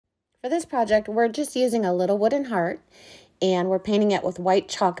For this project, we're just using a little wooden heart and we're painting it with white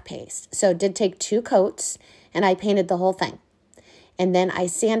chalk paste. So it did take 2 coats and I painted the whole thing. And then I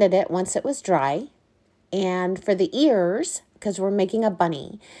sanded it once it was dry. And for the ears, because we're making a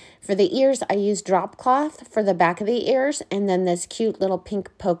bunny, for the ears I used drop cloth for the back of the ears and then this cute little pink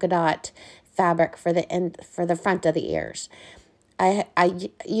polka dot fabric for the front of the ears. I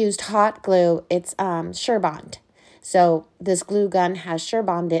used hot glue. It's Surebond. So this glue gun has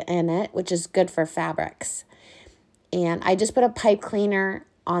Surebond in it, which is good for fabrics. And I just put a pipe cleaner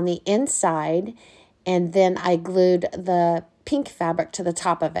on the inside, and then I glued the pink fabric to the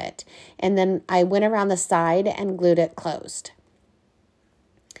top of it. And then I went around the side and glued it closed.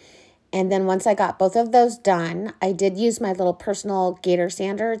 And then once I got both of those done, I did use my little personal gator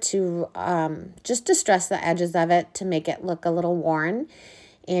sander to just distress the edges of it to make it look a little worn.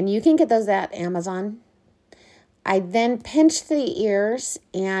 And you can get those at Amazon. I then pinched the ears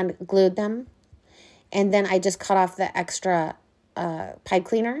and glued them. And then I just cut off the extra pipe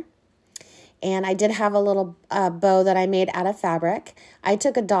cleaner. And I did have a little bow that I made out of fabric. I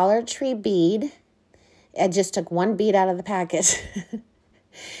took a Dollar Tree bead. I just took 1 bead out of the package.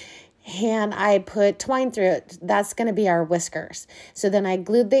 And I put twine through it. That's going to be our whiskers. So then I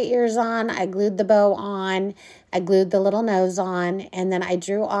glued the ears on. I glued the bow on. I glued the little nose on. And then I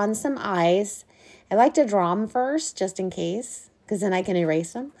drew on some eyes. I like to draw them first, just in case, because then I can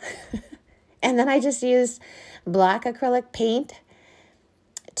erase them. And then I just used black acrylic paint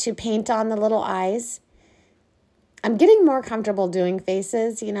to paint on the little eyes. I'm getting more comfortable doing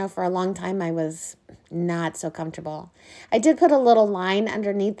faces. You know, for a long time I was not so comfortable. I did put a little line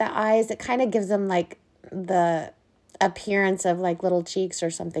underneath the eyes. It kind of gives them like the appearance of like little cheeks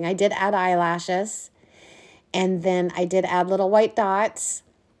or something. I did add eyelashes. And then I did add little white dots.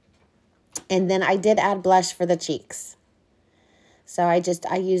 And then I did add blush for the cheeks. So I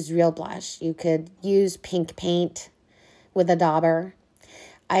used real blush. You could use pink paint with a dauber.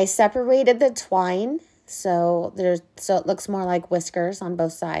 I separated the twine so it looks more like whiskers on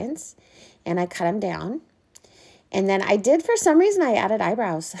both sides. And I cut them down. And then for some reason, I added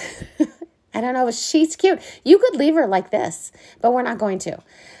eyebrows. I don't know, she's cute. You could leave her like this, but we're not going to.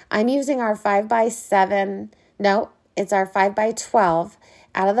 I'm using our 5x7, no, it's our 5x12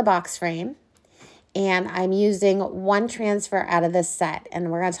 out of the box frame. And I'm using 1 transfer out of this set.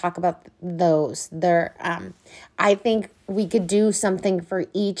 And we're going to talk about those. I think we could do something for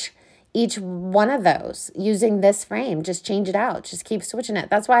each one of those using this frame. Just change it out. Just keep switching it.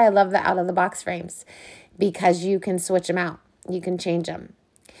 That's why I love the out-of-the-box frames, because you can switch them out. You can change them.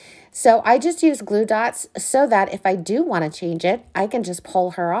 So I just use glue dots so that if I do want to change it, I can just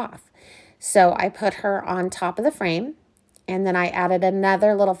pull her off. So I put her on top of the frame. And then I added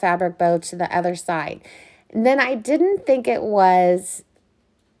another little fabric bow to the other side. And then I didn't think it was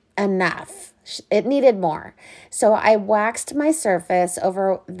enough. It needed more. So I waxed my surface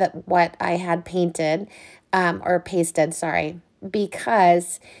over what I had painted, or pasted, sorry,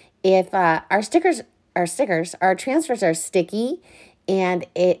 because if our transfers are sticky, and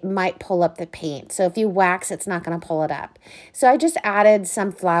it might pull up the paint. So if you wax, it's not going to pull it up. So I just added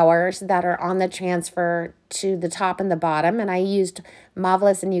some flowers that are on the transfer to the top and the bottom, and I used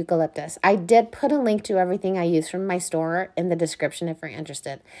Marvelous and Eucalyptus. I did put a link to everything I use from my store in the description if you're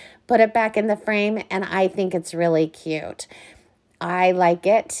interested. Put it back in the frame, and I think it's really cute. I like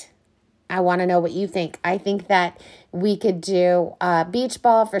it. I want to know what you think. I think that we could do a beach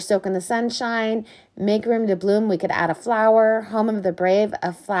ball for Soak in the Sunshine, Make Room to Bloom. We could add a flower, Home of the Brave,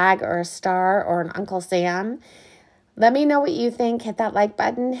 a flag or a star, or an Uncle Sam. Let me know what you think. Hit that like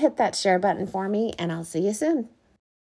button, hit that share button for me, and I'll see you soon.